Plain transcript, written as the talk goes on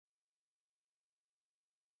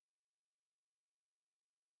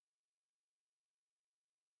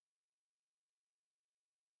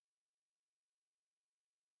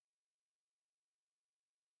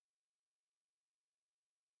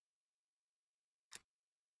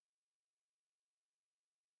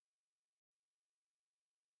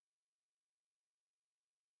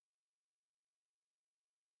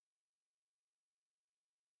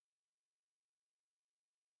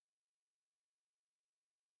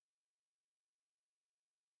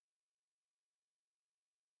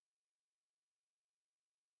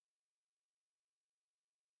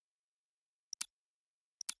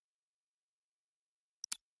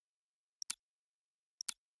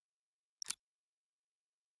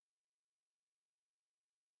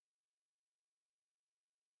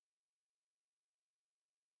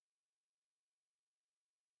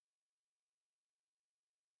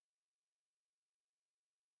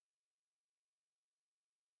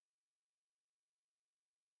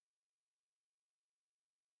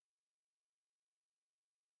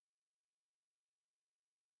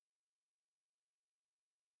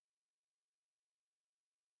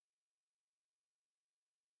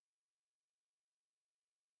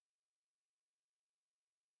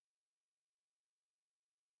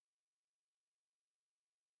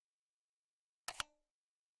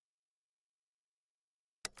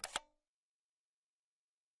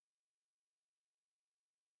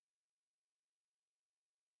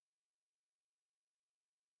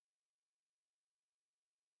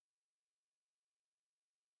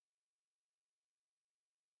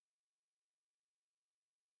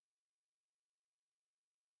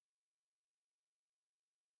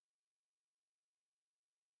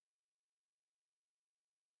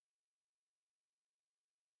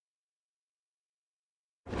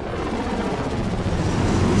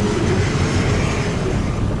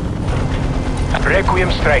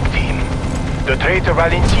Requiem strike team. The traitor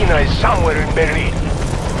Valentina is somewhere in Berlin.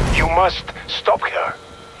 You must stop her,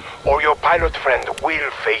 or your pilot friend will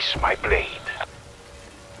face my blade.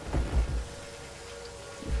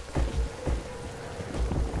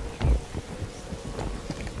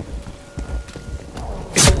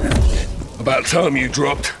 About time you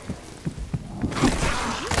dropped.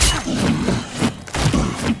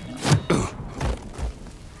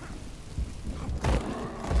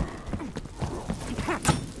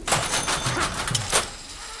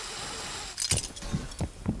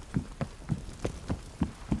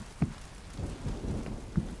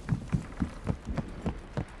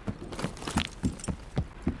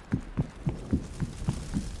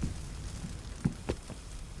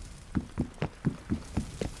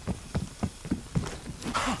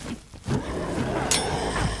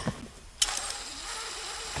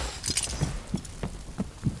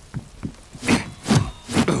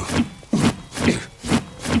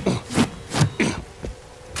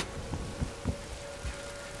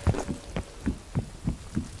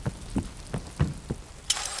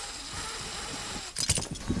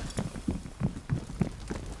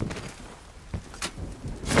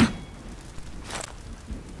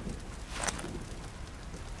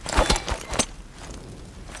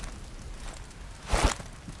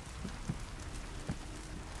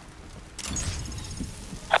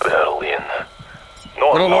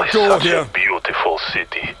 Normal is such here. a beautiful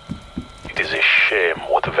city. It is a shame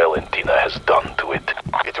what Valentina has done to it.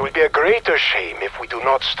 It will be a greater shame if we do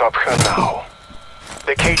not stop her now.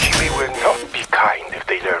 The KGB will not be kind if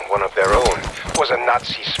they learn one of their own was a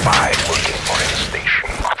Nazi spy working for the station.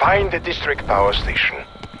 Find the district power station.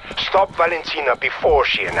 Stop Valentina before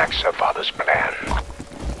she enacts her father's plan.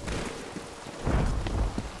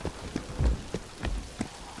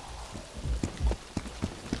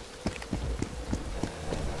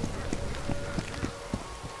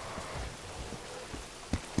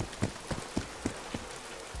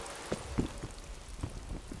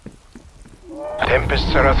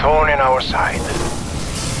 Tempests are a thorn in our side.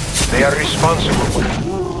 They are responsible.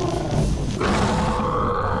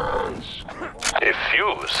 A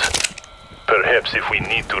fuse? Perhaps if we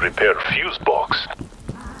need to repair fuse box.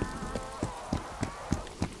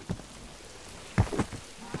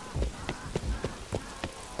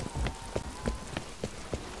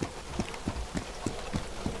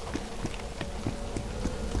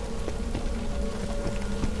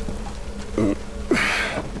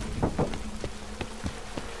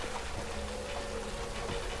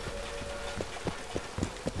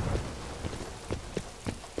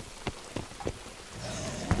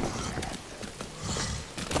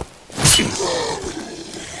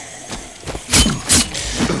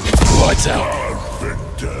 Lights out.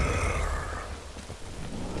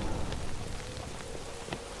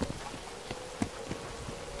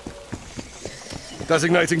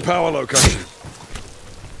 Designating power location.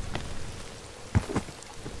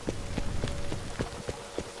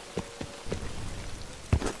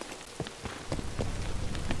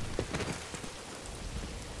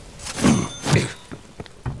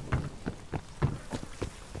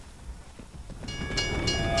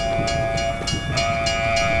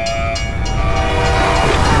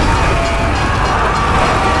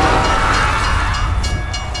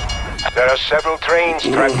 There are several trains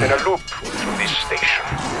trapped in a loop through this station.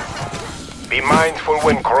 Be mindful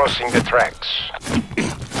when crossing the tracks.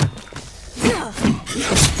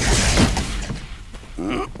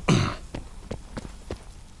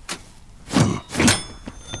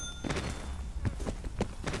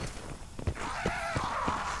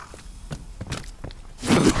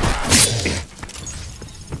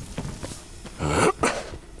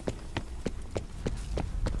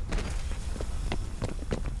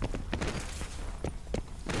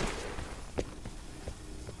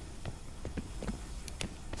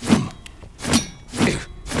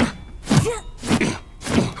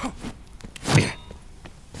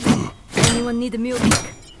 Anyone need a mule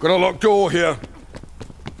pick? Got a locked door here.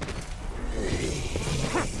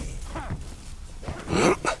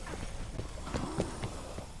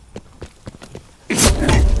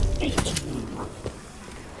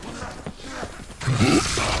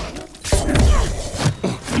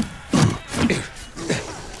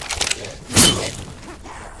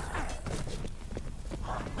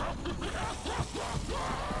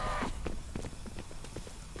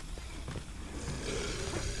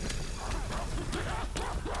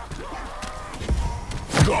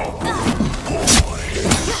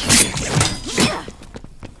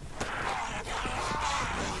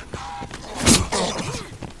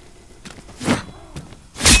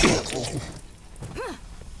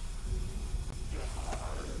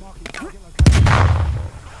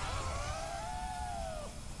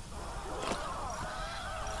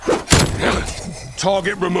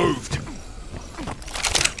 Target removed.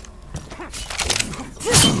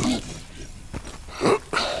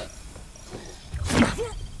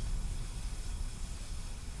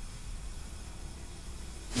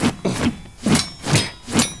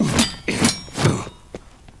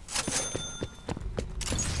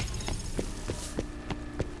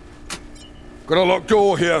 Got a locked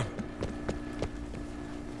door here.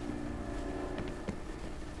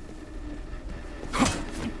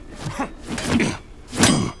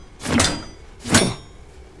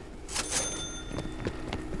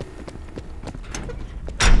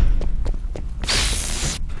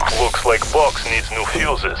 Looks like box needs new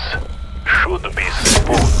fuses. Should be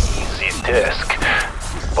simple, easy task.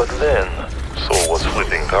 But then, so was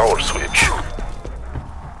flipping power switch.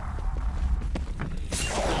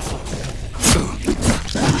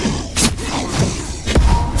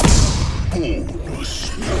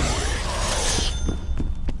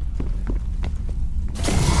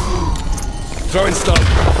 Throwing stuff.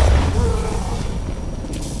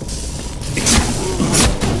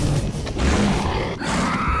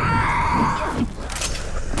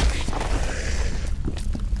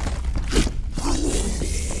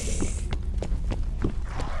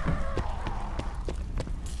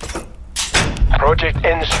 Project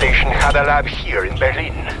N Station had a lab here in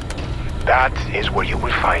Berlin. That is where you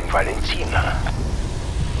will find Valentina.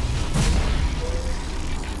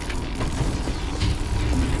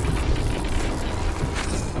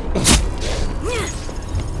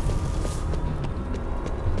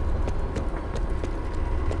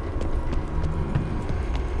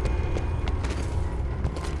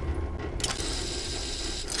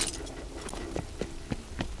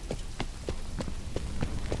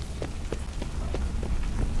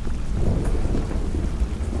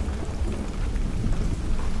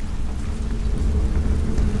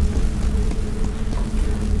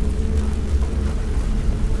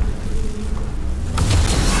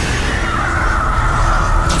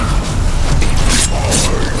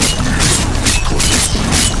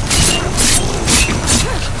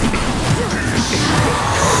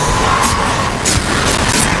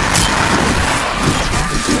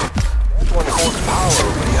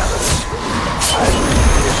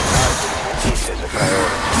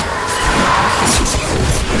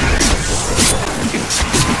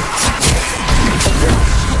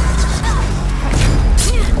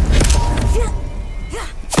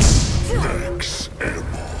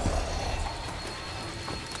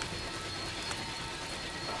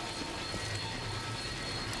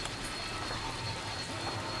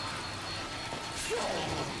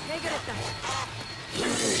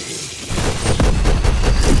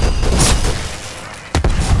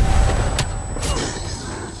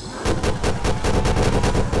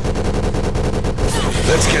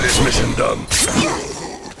 Let's get this mission done.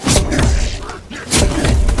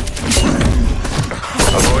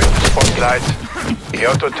 Avoid the spotlight. The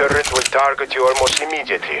auto turret will target you almost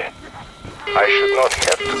immediately. I should not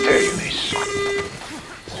have to tell you this.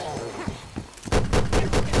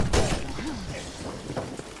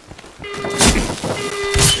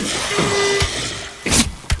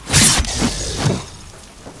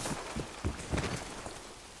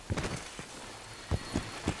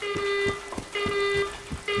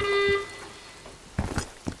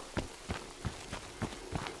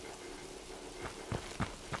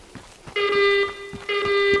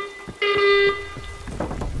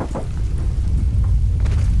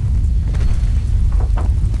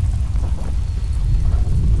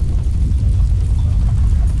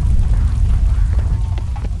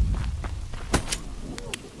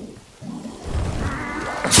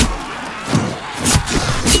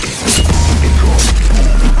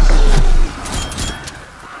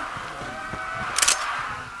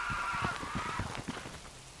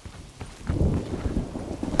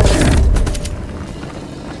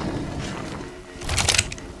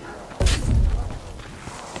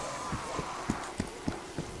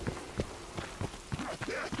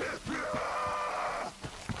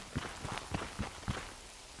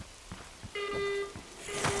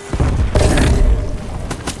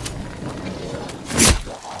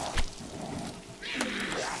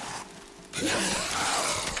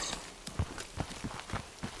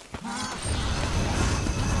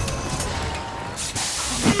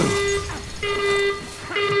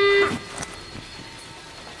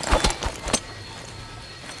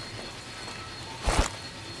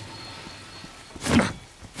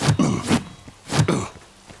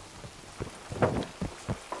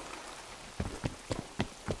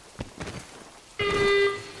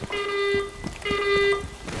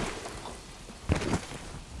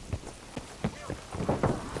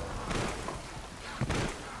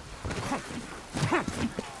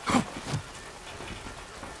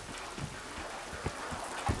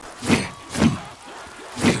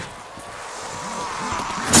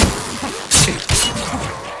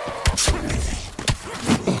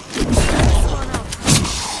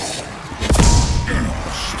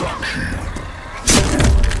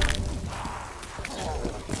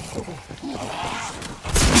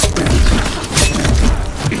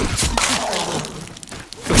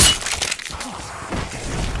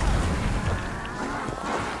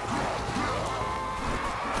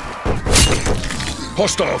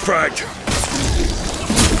 Hostile fragged.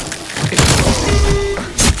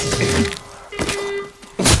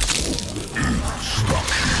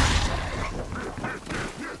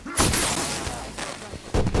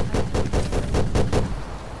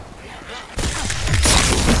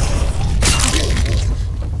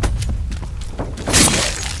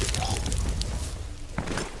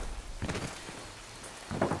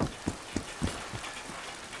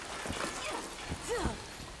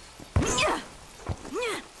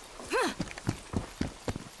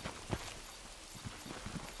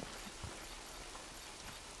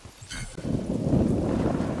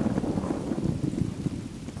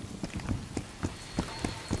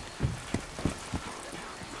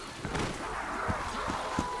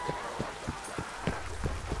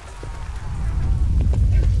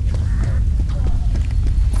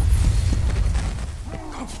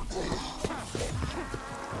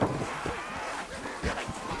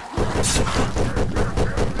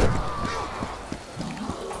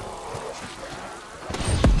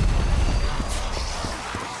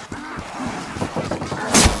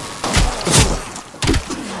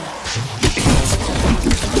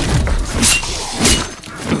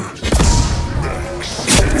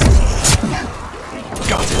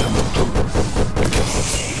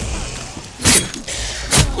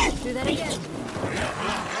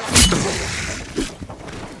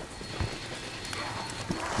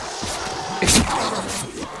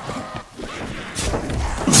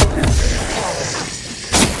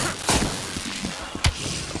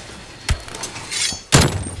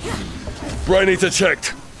 Brainita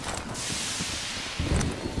checked.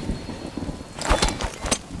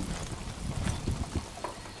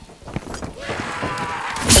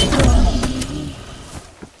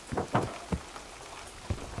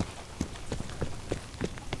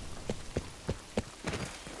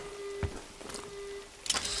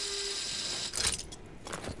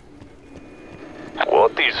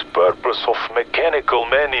 What is purpose of mechanical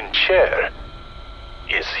man in chair?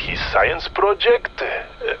 Is he science project?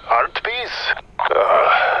 Art piece?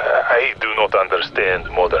 I do not understand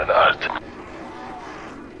modern art.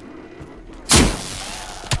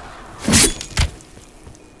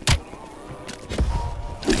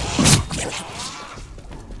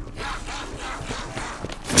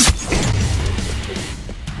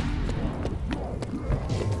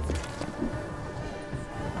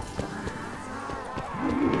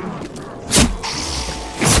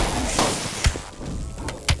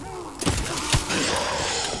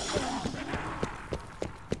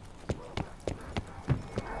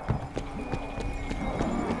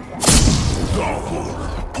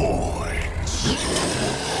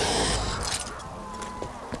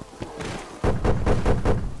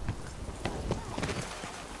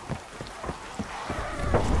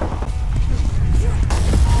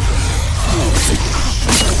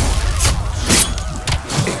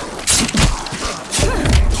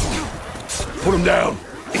 Put him down.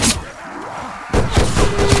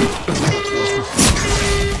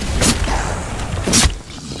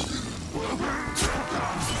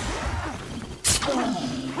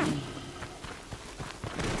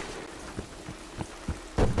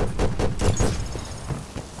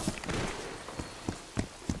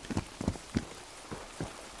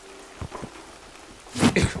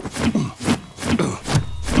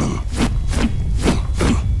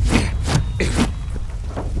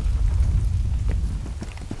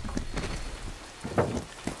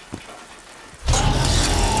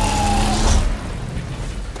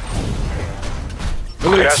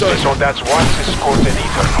 Krasny soldats once escorted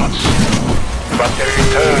Eternauts, but they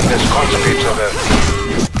returned as conscripts of Earth.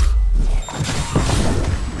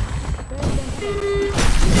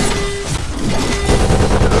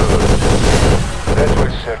 That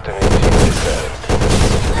will certainly be deserved.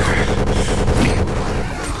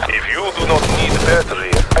 If you do not need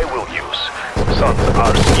battery, I will use. Sons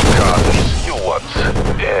RC cards, new ones,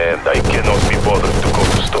 and I cannot be bothered to go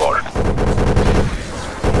to store.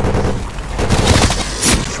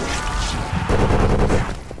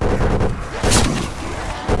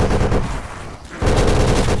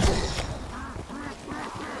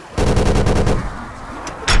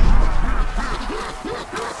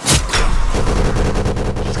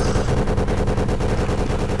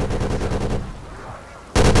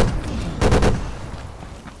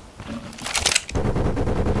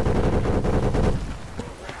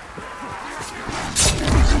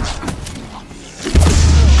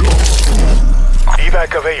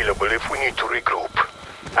 Evac available if we need to regroup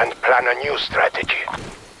and plan a new strategy.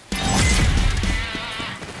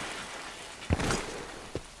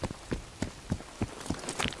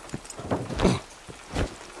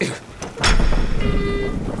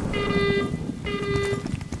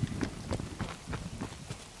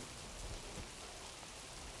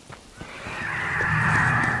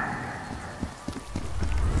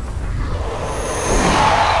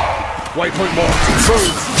 Waypoint marked.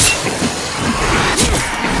 Move!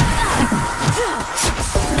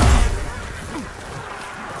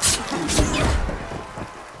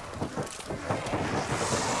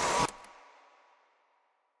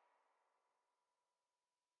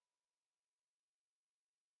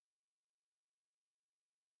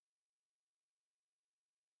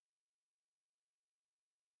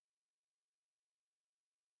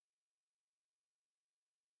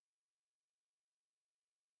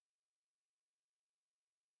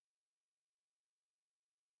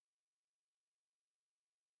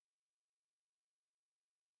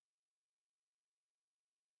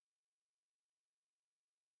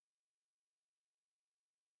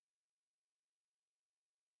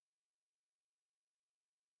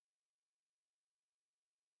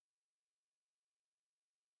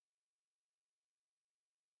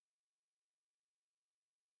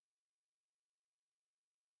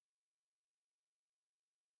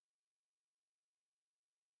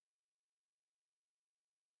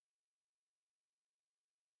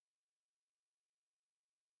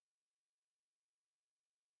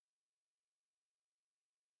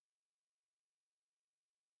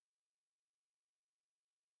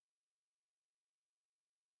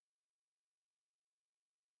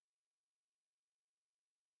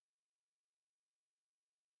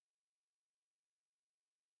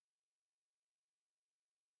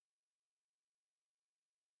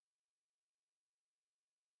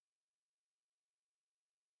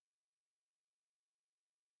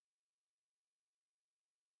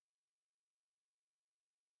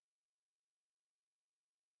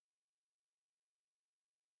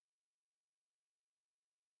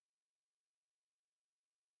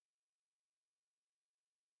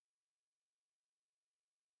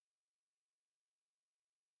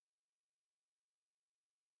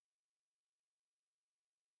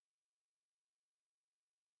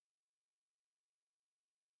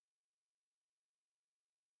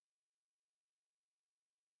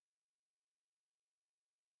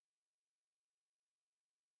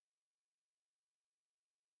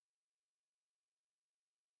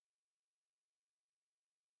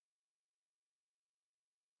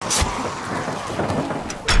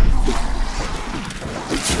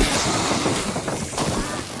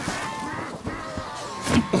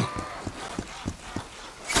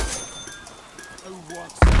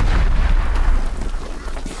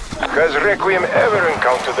 Has Requiem ever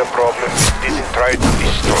encountered a problem it didn't try to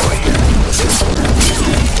destroy?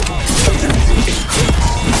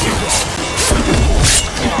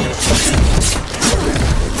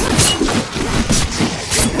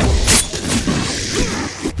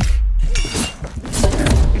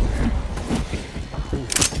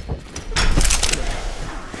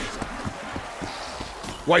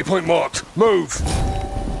 Waypoint marked. Move!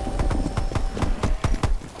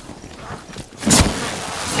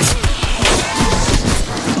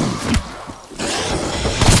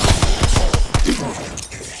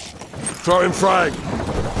 Throwing frag.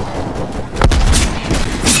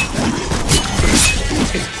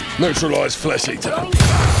 Neutralize flesh eater.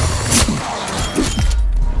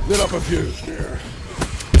 Lit up a few.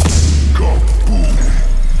 Go boom.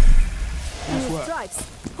 New stripes.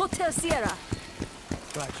 Hotel Sierra.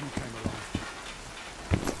 Glad you came along.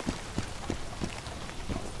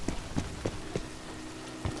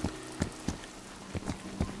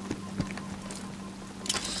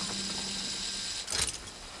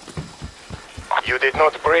 You did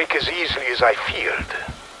not break as easily as I feared.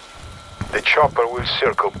 The chopper will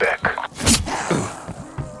circle back.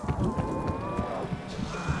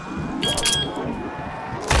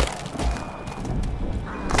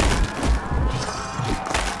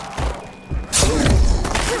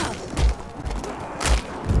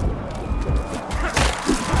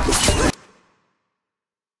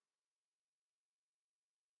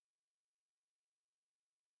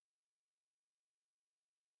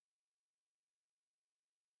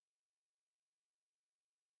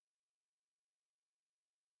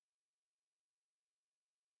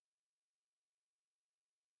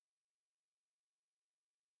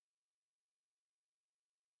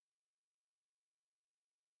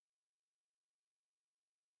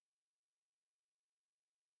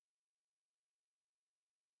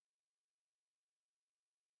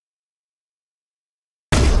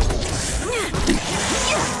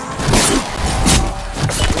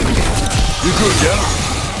 You good, yeah?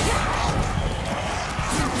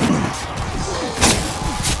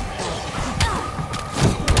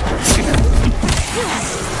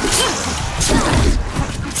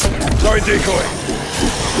 Throwing decoy.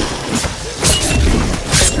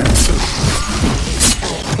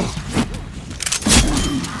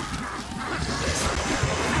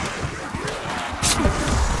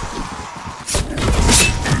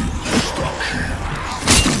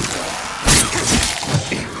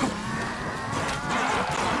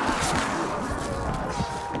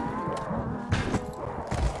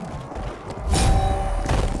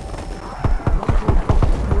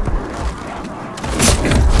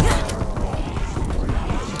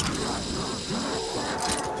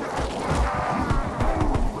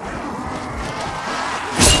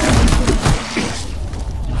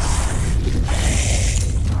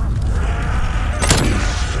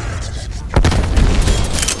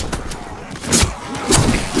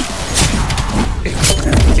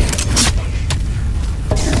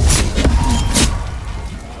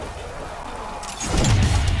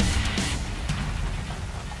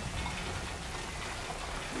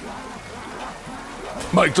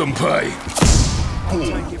 Make them pay.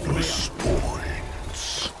 Take it from here.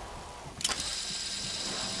 Points.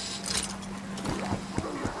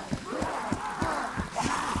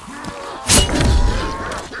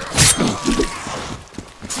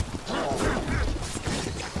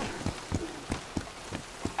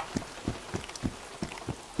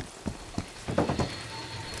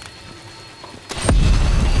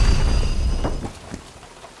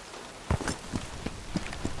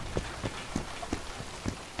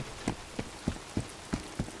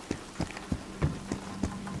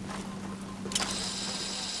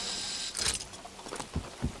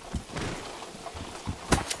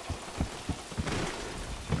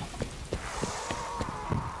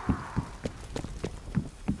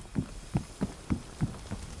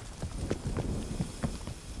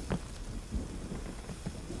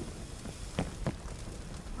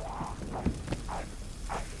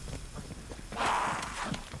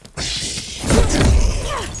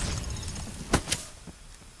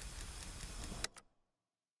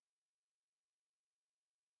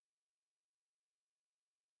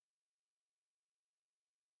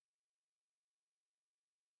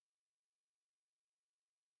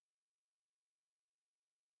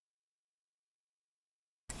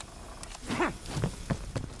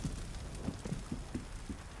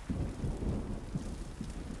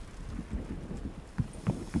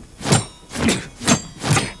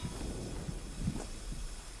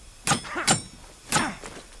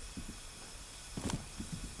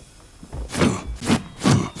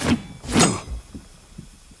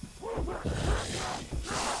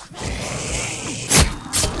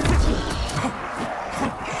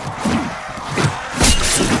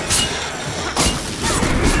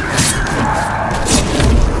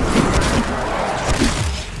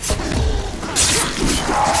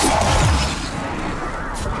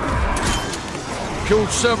 Killed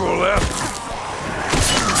several left.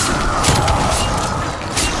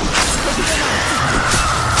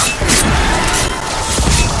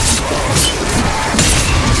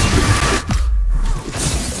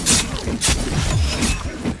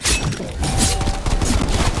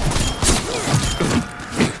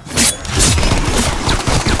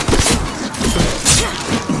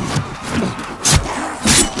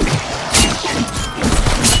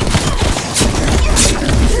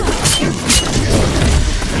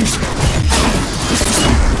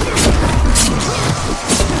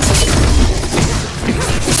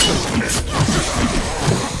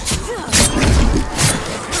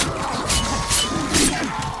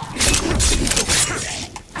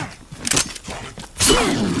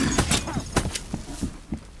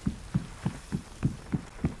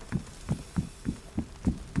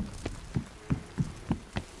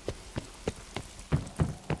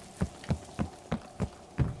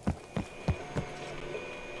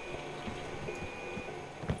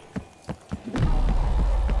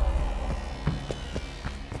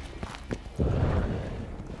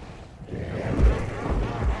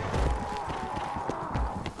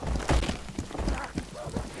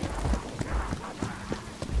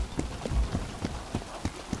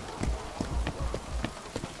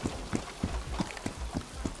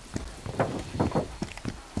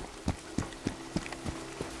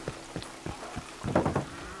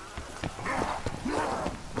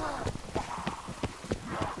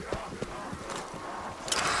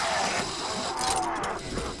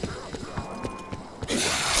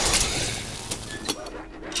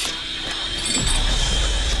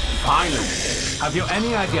 Finally! Have you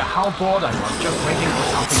any idea how bored I was just waiting for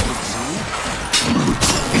something to see?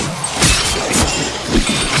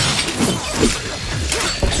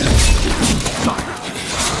 Sorry.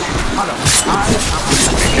 Hello,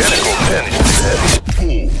 Mechanical finish is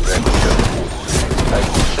full. I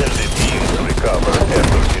will send a team to recover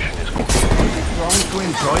after mission is complete. Wrong to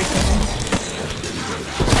enjoy things?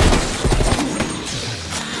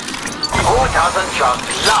 Who doesn't just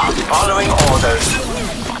love following orders?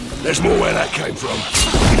 There's more where that came from.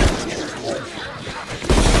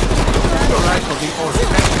 You're right for the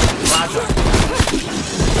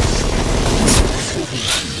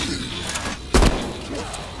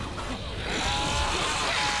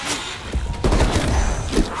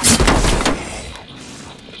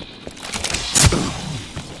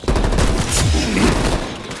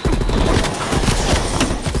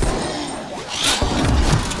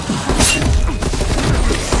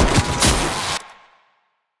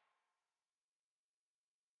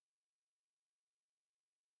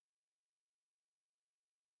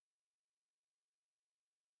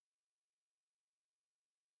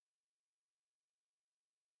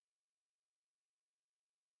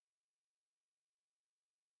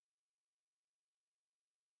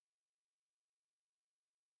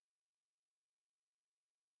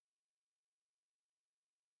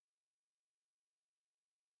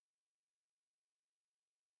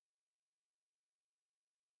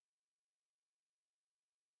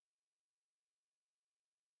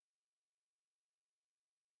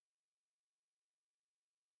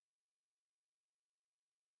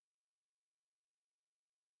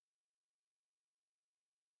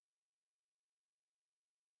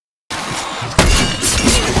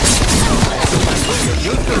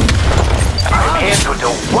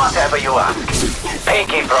you ask.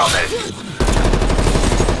 Pinky promise.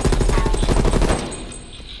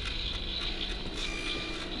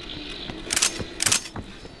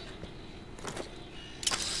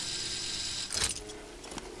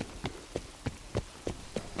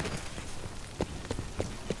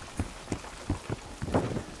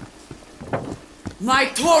 My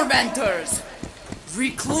tormentors!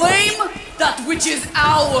 Reclaim that which is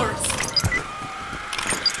ours!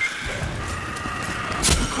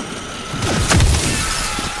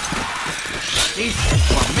 These hits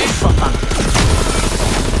were made for hunting.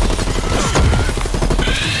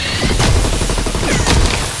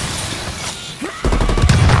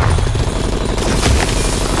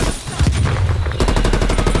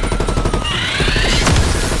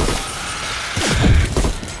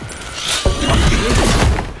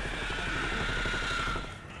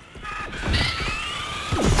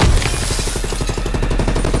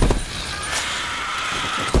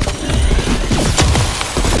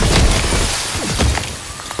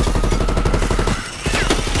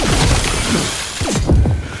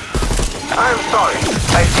 I'm sorry.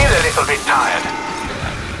 I feel a little bit tired.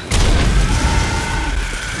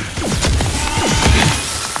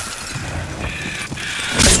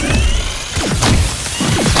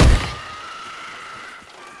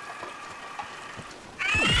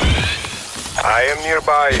 I am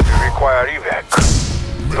nearby if you require evac,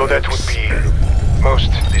 though that would be most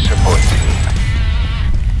disappointing.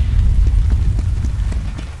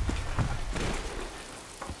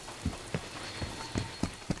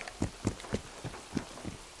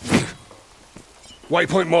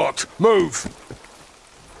 Waypoint marked. Move!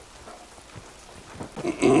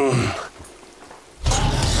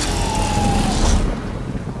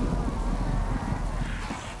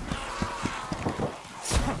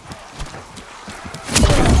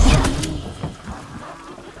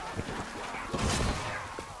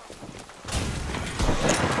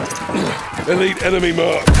 Elite enemy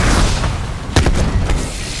marked.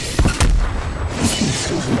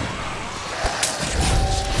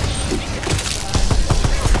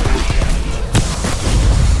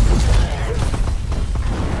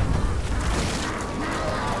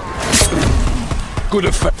 Good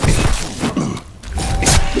effect.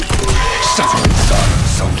 Suffer in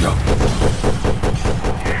silence, soldier.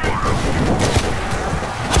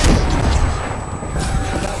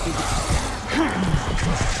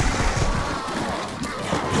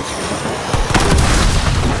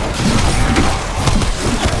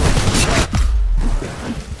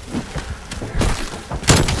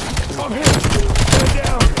 I'm here. Stand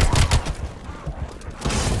down.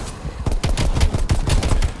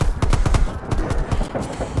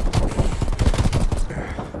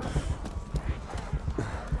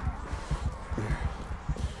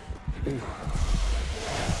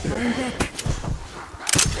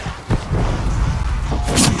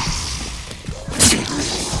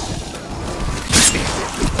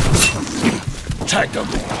 Tag them.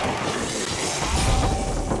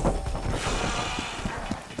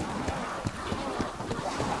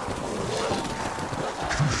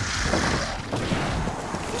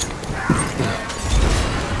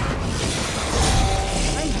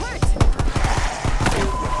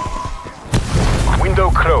 Window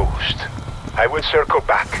closed. I will circle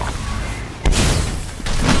back.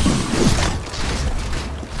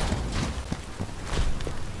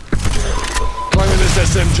 Climbing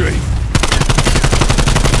this SMG.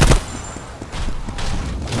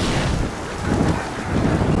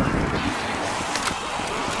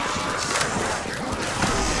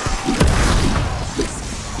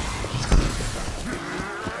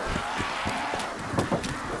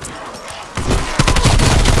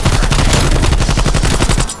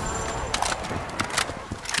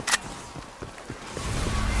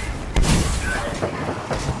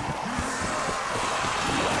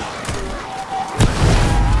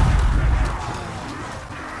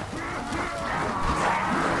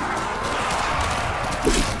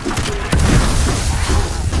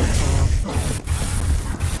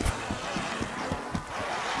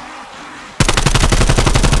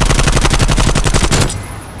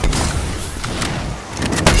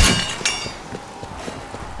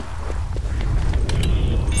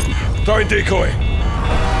 Throwing decoy.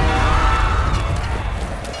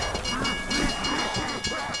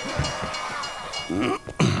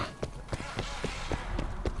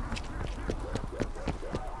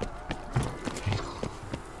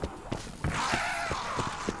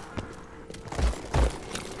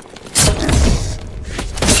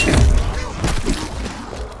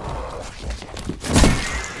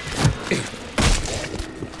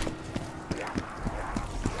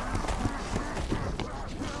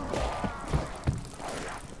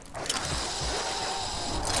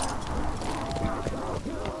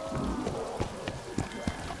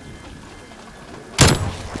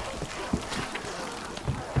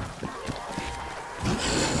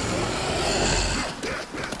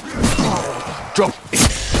 Drop.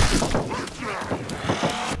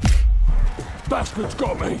 Bastard's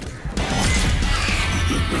got me.